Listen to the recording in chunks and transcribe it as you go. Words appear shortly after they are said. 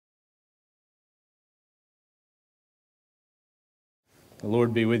The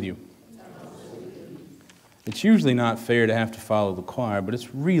Lord be with you. It's usually not fair to have to follow the choir, but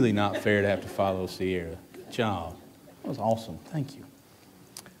it's really not fair to have to follow Sierra. Good job. That was awesome. Thank you.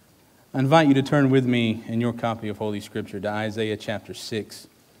 I invite you to turn with me in your copy of Holy Scripture to Isaiah chapter 6.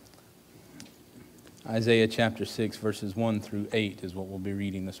 Isaiah chapter 6, verses 1 through 8 is what we'll be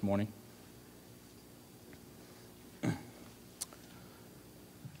reading this morning.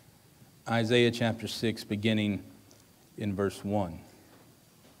 Isaiah chapter 6, beginning in verse 1.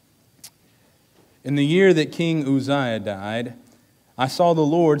 In the year that King Uzziah died, I saw the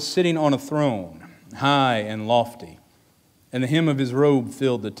Lord sitting on a throne, high and lofty, and the hem of his robe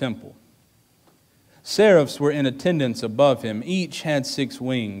filled the temple. Seraphs were in attendance above him. Each had 6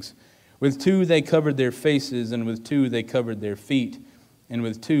 wings. With 2 they covered their faces, and with 2 they covered their feet, and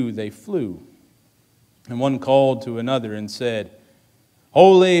with 2 they flew. And one called to another and said,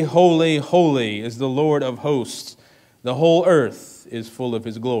 Holy, holy, holy is the Lord of hosts. The whole earth is full of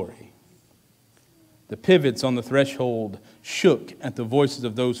his glory. The pivots on the threshold shook at the voices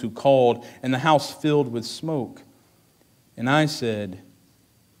of those who called, and the house filled with smoke. And I said,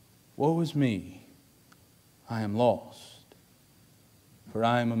 Woe is me, I am lost, for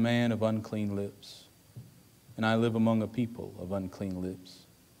I am a man of unclean lips, and I live among a people of unclean lips.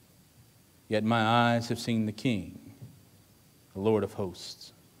 Yet my eyes have seen the King, the Lord of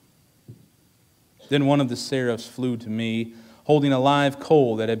hosts. Then one of the seraphs flew to me, holding a live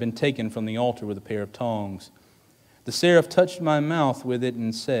coal that had been taken from the altar with a pair of tongs. The seraph touched my mouth with it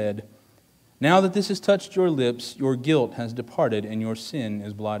and said, Now that this has touched your lips, your guilt has departed and your sin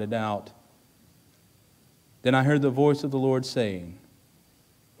is blotted out. Then I heard the voice of the Lord saying,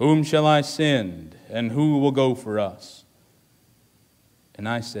 Whom shall I send, and who will go for us? And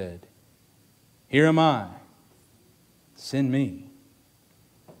I said, Here am I, send me.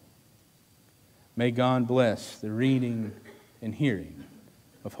 May God bless the reading and hearing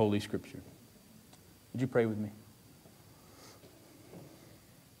of Holy Scripture. Would you pray with me?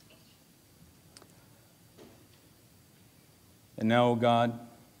 And now, O God,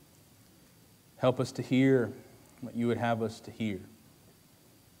 help us to hear what you would have us to hear,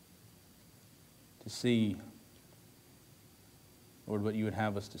 to see, Lord, what you would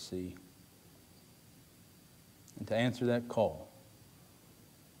have us to see, and to answer that call,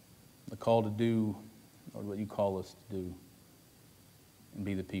 the call to do, Lord, what you call us to do, and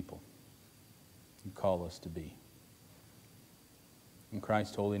be the people you call us to be. In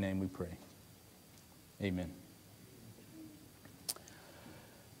Christ's holy name we pray. Amen.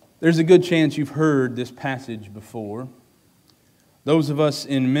 There's a good chance you've heard this passage before. Those of us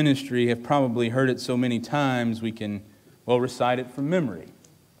in ministry have probably heard it so many times we can, recite it from memory.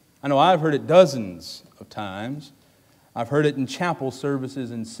 I know I've heard it dozens of times. I've heard it in chapel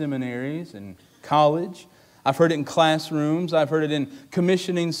services in seminaries and college. I've heard it in classrooms. I've heard it in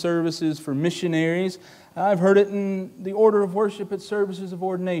commissioning services for missionaries. I've heard it in the order of worship at services of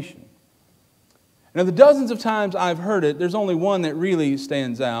ordination. Now, the dozens of times I've heard it, there's only one that really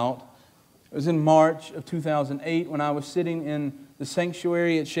stands out. It was in March of 2008 when I was sitting in the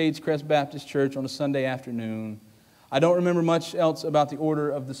sanctuary at Shades Crest Baptist Church on a Sunday afternoon. I don't remember much else about the order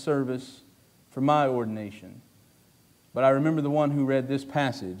of the service for my ordination, but I remember the one who read this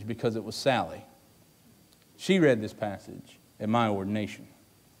passage because it was Sally. She read this passage at my ordination.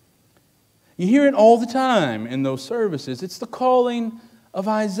 You hear it all the time in those services. It's the calling of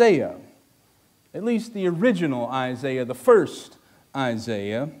Isaiah. At least the original Isaiah, the first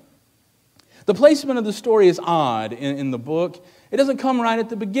Isaiah. The placement of the story is odd in the book. It doesn't come right at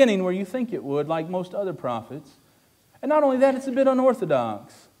the beginning where you think it would, like most other prophets. And not only that, it's a bit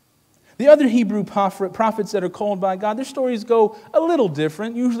unorthodox. The other Hebrew prophets that are called by God, their stories go a little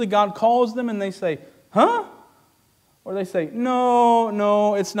different. Usually God calls them and they say, Huh? Or they say,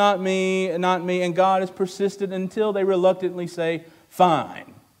 No, it's not me, not me. And God is persistent until they reluctantly say,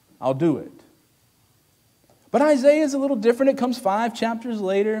 Fine, I'll do it. But Isaiah is a little different. It comes 5 chapters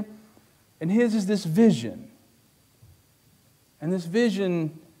later, and his is this vision. And this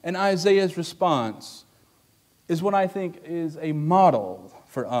vision and Isaiah's response is what I think is a model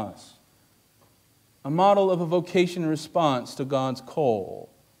for us. A model of a vocation response to God's call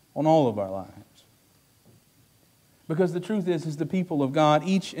on all of our lives. Because the truth is the people of God,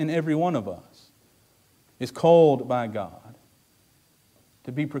 each and every one of us, is called by God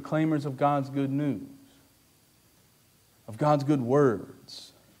to be proclaimers of God's good news, of God's good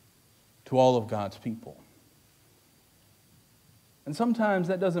words to all of God's people. And sometimes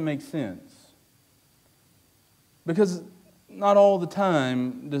that doesn't make sense, because not all the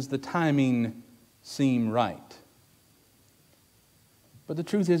time does the timing seem right. But the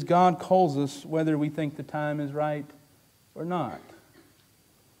truth is God calls us whether we think the time is right or not.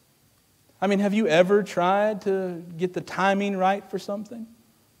 I mean, have you ever tried to get the timing right for something?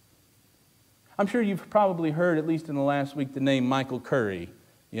 I'm sure you've probably heard, at least in the last week, the name Michael Curry.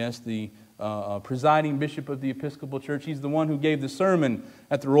 Yes, the presiding bishop of the Episcopal Church. He's the one who gave the sermon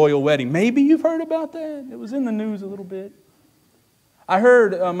at the royal wedding. Maybe you've heard about that. It was in the news a little bit. I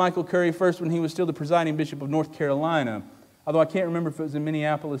heard Michael Curry first when he was still the presiding bishop of North Carolina, although I can't remember if it was in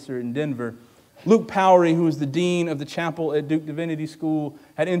Minneapolis or in Denver. Luke Powery, who was the dean of the chapel at Duke Divinity School,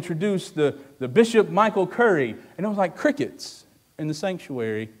 had introduced the Bishop Michael Curry, and it was like crickets in the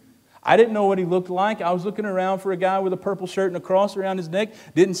sanctuary. I didn't know what he looked like. I was looking around for a guy with a purple shirt and a cross around his neck.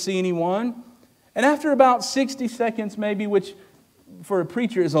 Didn't see anyone. And after about 60 seconds maybe, which for a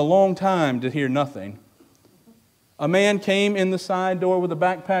preacher is a long time to hear nothing, a man came in the side door with a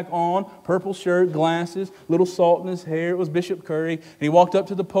backpack on, purple shirt, glasses, little salt in his hair. It was Bishop Curry. And he walked up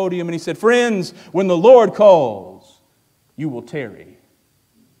to the podium and he said, "Friends, when the Lord calls, you will tarry.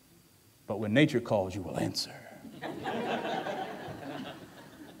 But when nature calls, you will answer."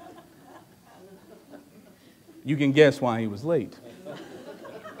 You can guess why he was late.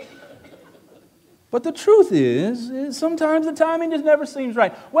 But the truth is sometimes the timing just never seems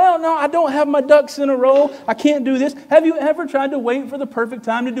right. Well, no, I don't have my ducks in a row. I can't do this. Have you ever tried to wait for the perfect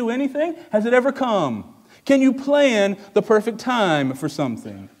time to do anything? Has it ever come? Can you plan the perfect time for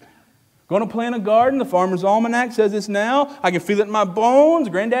something? Going to plant a garden? The Farmer's Almanac says it's now. I can feel it in my bones.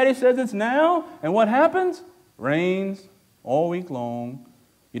 Granddaddy says it's now. And what happens? Rains all week long.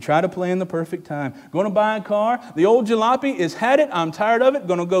 You try to plan the perfect time. Going to buy a car. The old jalopy has had it. I'm tired of it.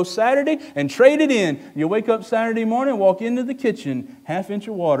 Going to go Saturday and trade it in. You wake up Saturday morning, walk into the kitchen, half-inch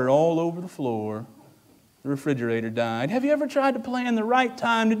of water all over the floor. The refrigerator died. Have you ever tried to plan the right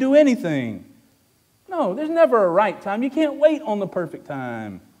time to do anything? No, there's never a right time. You can't wait on the perfect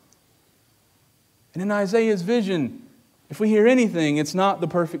time. And in Isaiah's vision, if we hear anything, it's not the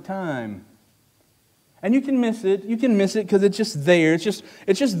perfect time. And you can miss it. You can miss it because it's just there. It's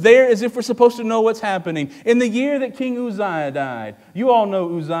just there as if we're supposed to know what's happening. In the year that King Uzziah died, you all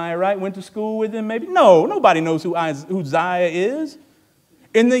know Uzziah, right? Went to school with him maybe? No, nobody knows who Uzziah is.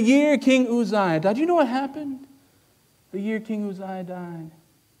 In the year King Uzziah died, you know what happened? The year King Uzziah died.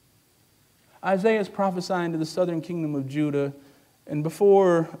 Isaiah is prophesying to the southern kingdom of Judah. And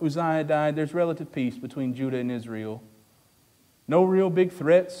before Uzziah died, there's relative peace between Judah and Israel. No real big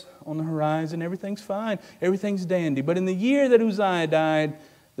threats on the horizon. Everything's fine. Everything's dandy. But in the year that Uzziah died,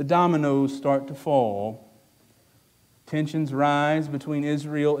 the dominoes start to fall. Tensions rise between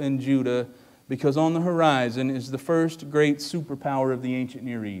Israel and Judah because on the horizon is the first great superpower of the ancient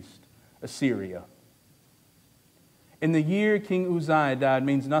Near East, Assyria. In the year King Uzziah died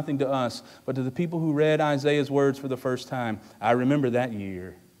means nothing to us, but to the people who read Isaiah's words for the first time. I remember that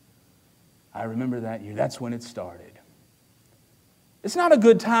year. I remember that year. That's when it started. It's not a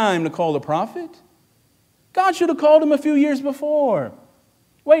good time to call the prophet. God should have called him a few years before.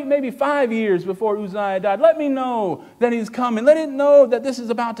 Wait maybe 5 years before Uzziah died. Let me know that he's coming. Let it know that this is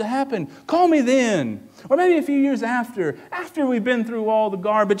about to happen. Call me then. Or maybe a few years after we've been through all the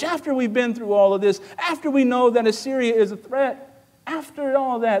garbage, after we've been through all of this, after we know that Assyria is a threat, after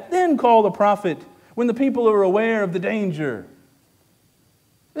all that, then call the prophet when the people are aware of the danger.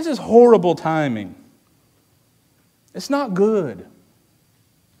 This is horrible timing. It's not good.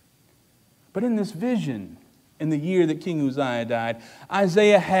 But in this vision, in the year that King Uzziah died,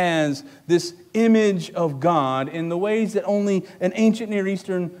 Isaiah has this image of God in the ways that only an ancient Near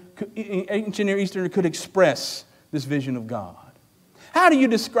Easterner could express this vision of God. How do you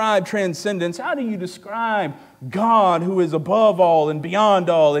describe transcendence? How do you describe God who is above all and beyond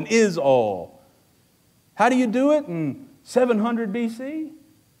all and is all? How do you do it in 700 BC?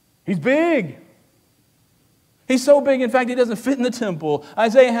 He's big. He's so big, in fact, he doesn't fit in the temple.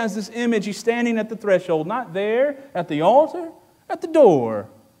 Isaiah has this image. He's standing at the threshold, not there at the altar, at the door.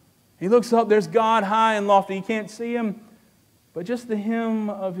 He looks up. There's God high and lofty. He can't see him, but just the hem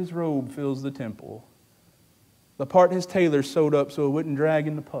of his robe fills the temple. The part his tailor sewed up so it wouldn't drag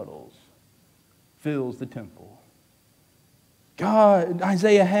in the puddles fills the temple.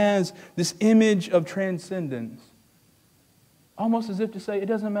 Isaiah has this image of transcendence, almost as if to say, it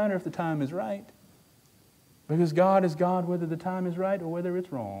doesn't matter if the time is right. Because God is God whether the time is right or whether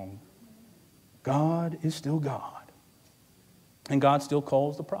it's wrong. God is still God. And God still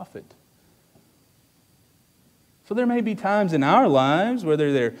calls the prophet. So there may be times in our lives,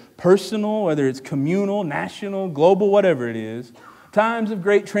 whether they're personal, whether it's communal, national, global, whatever it is, times of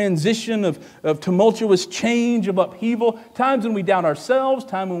great transition, of tumultuous change, of upheaval, times when we doubt ourselves,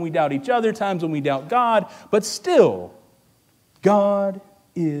 times when we doubt each other, times when we doubt God, but still, God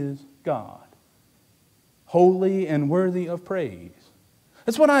is God. Holy and worthy of praise.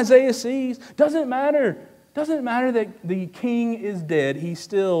 That's what Isaiah sees. Doesn't matter that the king is dead. He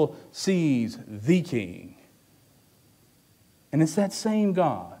still sees the king. And it's that same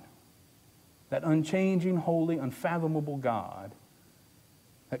God, that unchanging, holy, unfathomable God,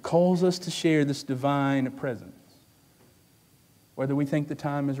 that calls us to share this divine presence, whether we think the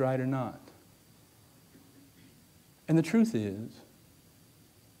time is right or not. And the truth is,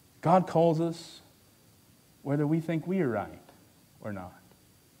 God calls us whether we think we are right or not.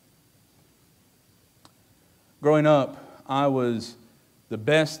 Growing up, I was the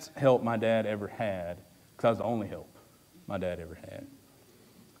best help my dad ever had, because I was the only help my dad ever had.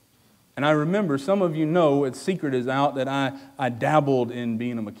 And I remember, some of you know, its secret is out, that I dabbled in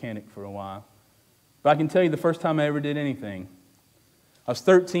being a mechanic for a while. But I can tell you the first time I ever did anything, I was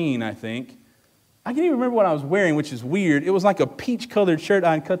 13, I think. I can't even remember what I was wearing, which is weird. It was like a peach-colored shirt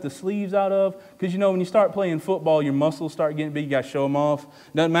I'd cut the sleeves out of. Because, when you start playing football, your muscles start getting big. You got to show them off.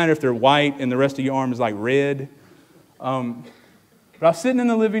 Doesn't matter if they're white and the rest of your arm is like red. But I was sitting in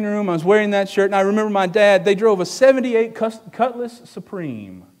the living room. I was wearing that shirt. And I remember my dad, they drove a 78 Cutlass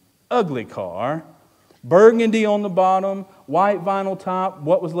Supreme. Ugly car. Burgundy on the bottom. White vinyl top.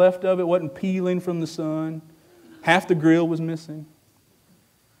 What was left of it wasn't peeling from the sun. Half the grill was missing.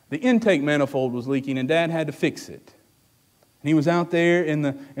 The intake manifold was leaking, and Dad had to fix it. And he was out there in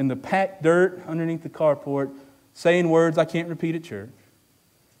the packed dirt underneath the carport saying words I can't repeat at church.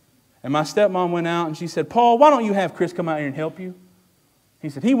 And my stepmom went out, and she said, "Paul, why don't you have Chris come out here and help you?" He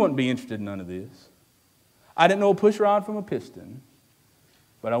said he wouldn't be interested in none of this. I didn't know a push rod from a piston,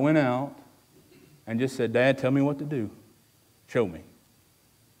 but I went out and just said, "Dad, tell me what to do. Show me.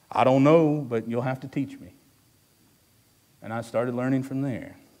 I don't know, but you'll have to teach me." And I started learning from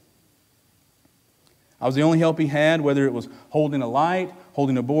there. I was the only help he had, whether it was holding a light,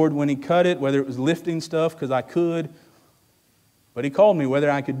 holding a board when he cut it, whether it was lifting stuff because I could. But he called me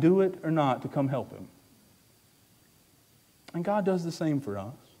whether I could do it or not to come help him. And God does the same for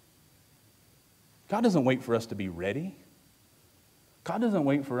us. God doesn't wait for us to be ready. God doesn't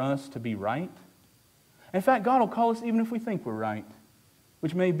wait for us to be right. In fact, God will call us even if we think we're right,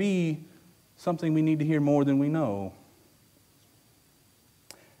 which may be something we need to hear more than we know.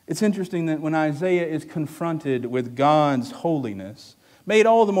 It's interesting that when Isaiah is confronted with God's holiness, made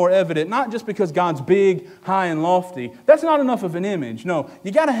all the more evident, not just because God's big, high, and lofty. That's not enough of an image. No,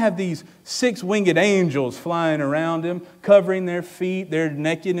 you got to have these 6-winged angels flying around him, covering their feet, their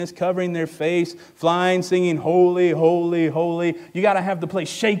nakedness, covering their face, flying, singing, "Holy, holy, holy." You got to have the place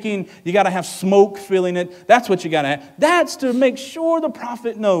shaking. You got to have smoke filling it. That's what you got to have. That's to make sure the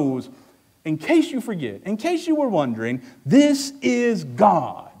prophet knows, in case you forget, in case you were wondering, this is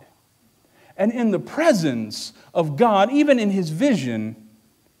God. And in the presence of God, even in his vision,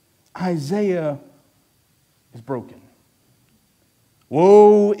 Isaiah is broken.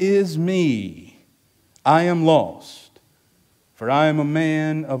 "Woe is me, I am lost, for I am a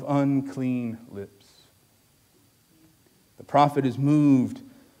man of unclean lips." The prophet is moved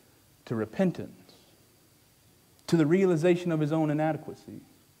to repentance, to the realization of his own inadequacy.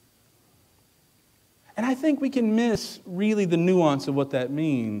 And I think we can miss really the nuance of what that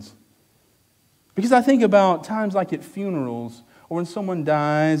means. Because I think about times like at funerals or when someone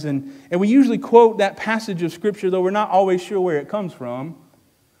dies, and we usually quote that passage of Scripture, though we're not always sure where it comes from.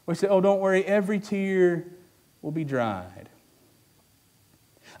 We say, "Oh, don't worry, every tear will be dried."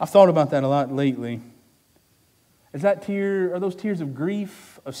 I've thought about that a lot lately. Are those tears of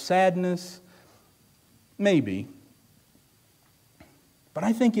grief, of sadness? Maybe. But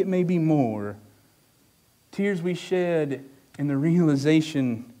I think it may be more. Tears we shed in the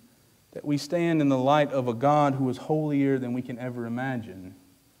realization that we stand in the light of a God who is holier than we can ever imagine,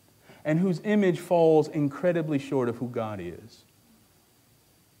 and whose image falls incredibly short of who God is.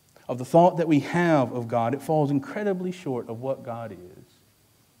 Of the thought that we have of God, it falls incredibly short of what God is.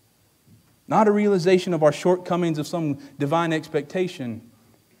 Not a realization of our shortcomings of some divine expectation,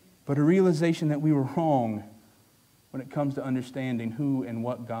 but a realization that we were wrong when it comes to understanding who and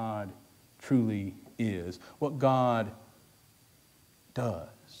what God truly is, what God does.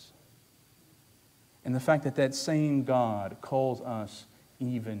 And the fact that that same God calls us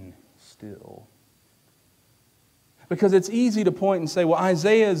even still. Because it's easy to point and say, well,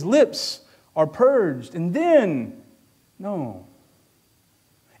 Isaiah's lips are purged, and then, no.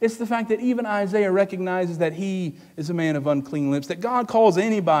 It's the fact that even Isaiah recognizes that he is a man of unclean lips, that God calls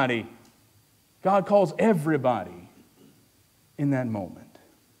anybody, God calls everybody in that moment.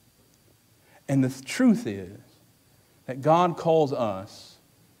 And the truth is that God calls us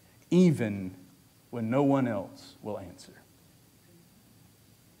even when no one else will answer.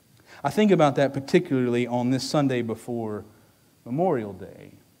 I think about that particularly on this Sunday before Memorial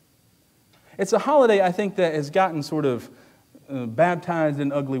Day. It's a holiday, I think, that has gotten sort of baptized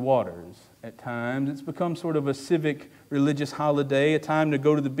in ugly waters at times. It's become sort of a civic religious holiday, a time to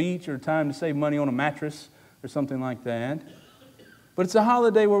go to the beach or a time to save money on a mattress or something like that. But it's a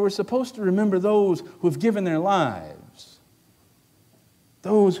holiday where we're supposed to remember those who have given their lives,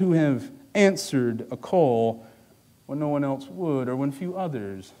 those who have answered a call when no one else would or when few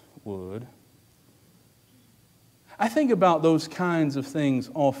others would. I think about those kinds of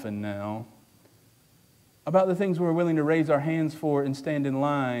things often now, about the things we're willing to raise our hands for and stand in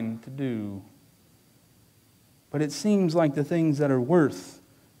line to do. But it seems like the things that are worth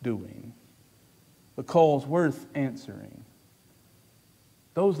doing, the calls worth answering,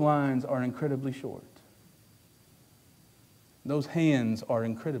 those lines are incredibly short. Those hands are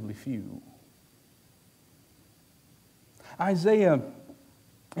incredibly few. Isaiah,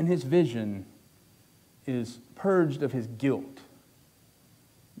 in his vision, is purged of his guilt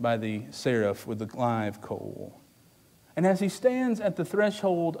by the seraph with the live coal. And as he stands at the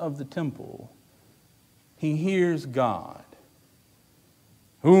threshold of the temple, he hears God.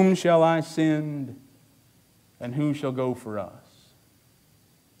 Whom shall I send, and who shall go for us?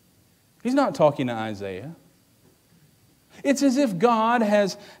 He's not talking to Isaiah. It's as if God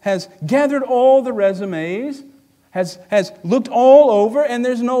has gathered all the resumes, has looked all over, and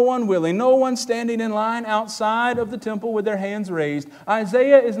there's no one willing, no one standing in line outside of the temple with their hands raised.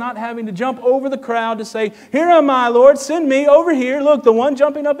 Isaiah is not having to jump over the crowd to say, "Here am I, Lord, send me over here. Look, the one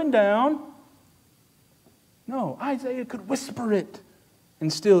jumping up and down." No, Isaiah could whisper it,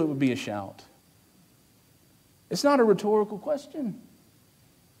 and still it would be a shout. It's not a rhetorical question.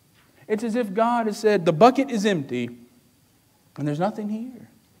 It's as if God has said, the bucket is empty, and there's nothing here.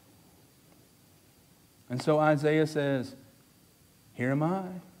 And so Isaiah says, "Here am I.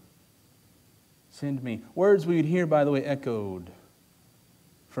 Send me." Words we would hear, by the way, echoed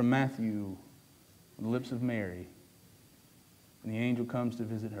from Matthew, from the lips of Mary, when the angel comes to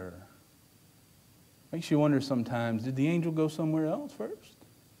visit her. Makes you wonder sometimes, did the angel go somewhere else first?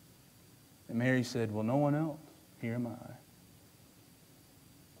 And Mary said, "Well, no one else. Here am I."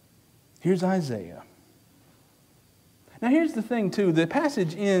 Here's Isaiah. Now here's the thing too, the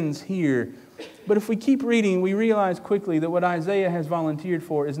passage ends here, but if we keep reading, we realize quickly that what Isaiah has volunteered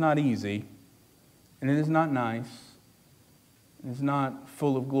for is not easy, and it is not nice, and it's not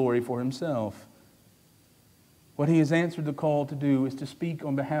full of glory for himself. What he has answered the call to do is to speak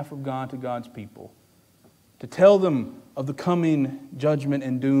on behalf of God to God's people, to tell them of the coming judgment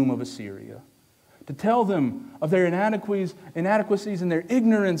and doom of Assyria, to tell them of their inadequacies and their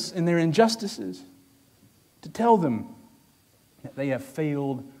ignorance and their injustices, to tell them that they have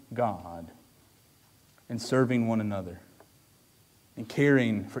failed God in serving one another and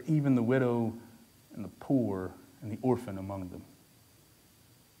caring for even the widow and the poor and the orphan among them.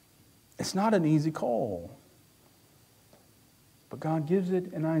 It's not an easy call, but God gives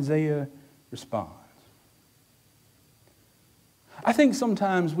it and Isaiah responds. I think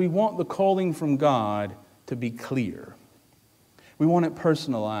sometimes we want the calling from God to be clear. We want it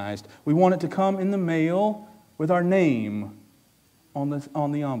personalized. We want it to come in the mail with our name on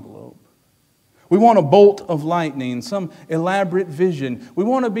the envelope. We want a bolt of lightning, some elaborate vision. We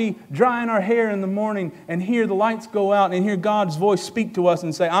want to be drying our hair in the morning and hear the lights go out and hear God's voice speak to us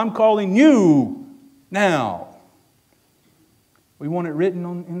and say, "I'm calling you now." We want it written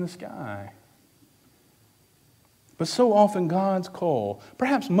in the sky. But so often God's call,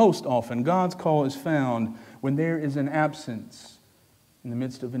 perhaps most often, God's call is found when there is an absence in the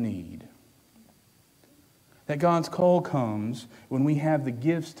midst of a need. That God's call comes when we have the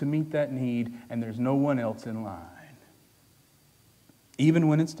gifts to meet that need and there's no one else in line. Even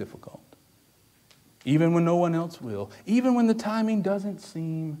when it's difficult. Even when no one else will. Even when the timing doesn't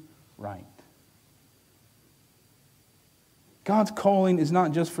seem right. God's calling is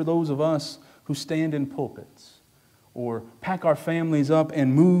not just for those of us who stand in pulpits or pack our families up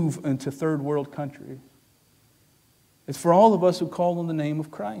and move into third world countries. It's for all of us who call on the name of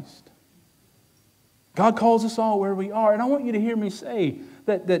Christ. God calls us all where we are. And I want you to hear me say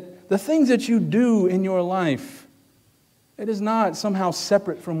that the things that you do in your life, it is not somehow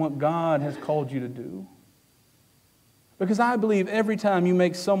separate from what God has called you to do. Because I believe every time you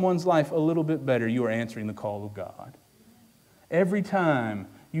make someone's life a little bit better, you are answering the call of God. Every time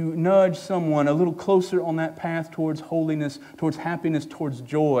you nudge someone a little closer on that path towards holiness, towards happiness, towards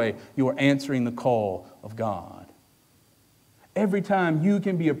joy, you are answering the call of God. Every time you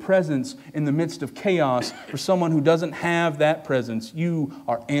can be a presence in the midst of chaos for someone who doesn't have that presence, you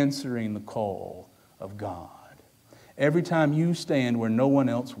are answering the call of God. Every time you stand where no one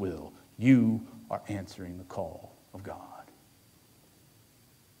else will, you are answering the call of God.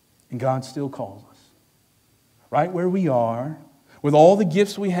 And God still calls us. Right where we are, with all the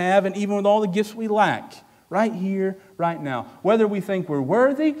gifts we have, and even with all the gifts we lack. Right here, right now. Whether we think we're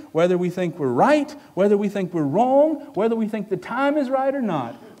worthy, whether we think we're right, whether we think we're wrong, whether we think the time is right or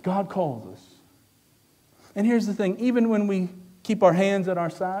not, God calls us. And here's the thing, even when we keep our hands at our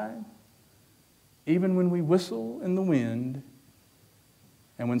side, even when we whistle in the wind,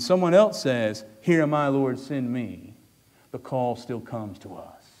 and when someone else says, "Here am I, Lord, send me," the call still comes to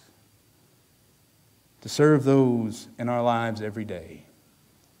us. To serve those in our lives every day.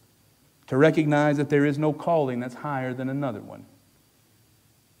 To recognize that there is no calling that's higher than another one.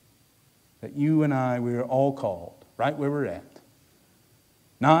 That you and I, we are all called, right where we're at.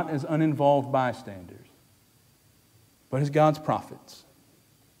 Not as uninvolved bystanders, but as God's prophets.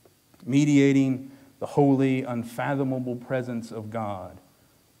 Mediating the holy, unfathomable presence of God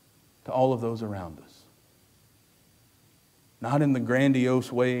to all of those around us. Not in the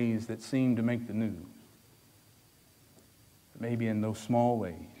grandiose ways that seem to make the news, but maybe in those small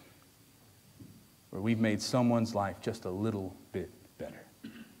ways where we've made someone's life just a little bit better.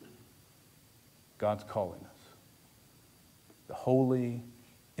 God's calling us. The holy,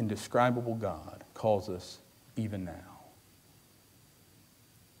 indescribable God calls us even now.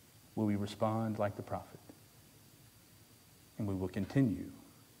 Will we respond like the prophet? And we will continue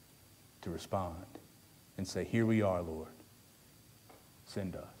to respond and say, "Here we are, Lord.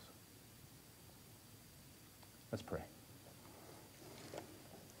 Send us." Let's pray.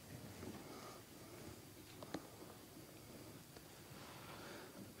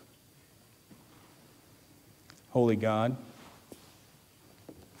 Holy God,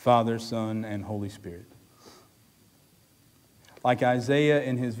 Father, Son, and Holy Spirit. Like Isaiah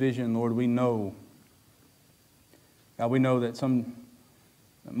in his vision, Lord, we know, God, we know that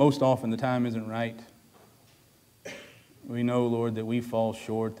most often the time isn't right. We know, Lord, that we fall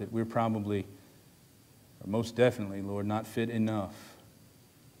short, that we're probably, or most definitely, Lord, not fit enough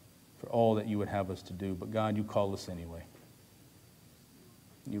for all that you would have us to do. But God, you call us anyway.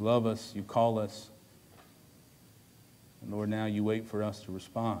 You love us, you call us. And Lord, now you wait for us to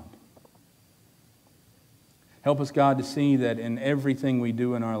respond. Help us, God, to see that in everything we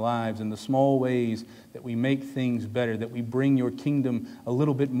do in our lives, in the small ways that we make things better, that we bring your kingdom a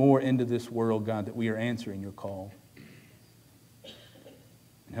little bit more into this world, God, that we are answering your call.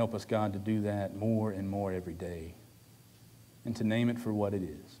 And help us, God, to do that more and more every day. And to name it for what it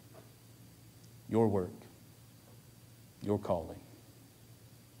is. Your work, your calling,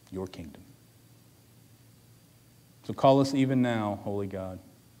 your kingdom. So call us even now, Holy God,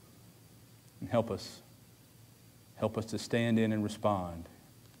 and help us. Help us to stand in and respond,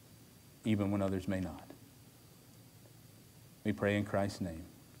 even when others may not. We pray in Christ's name.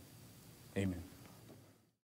 Amen.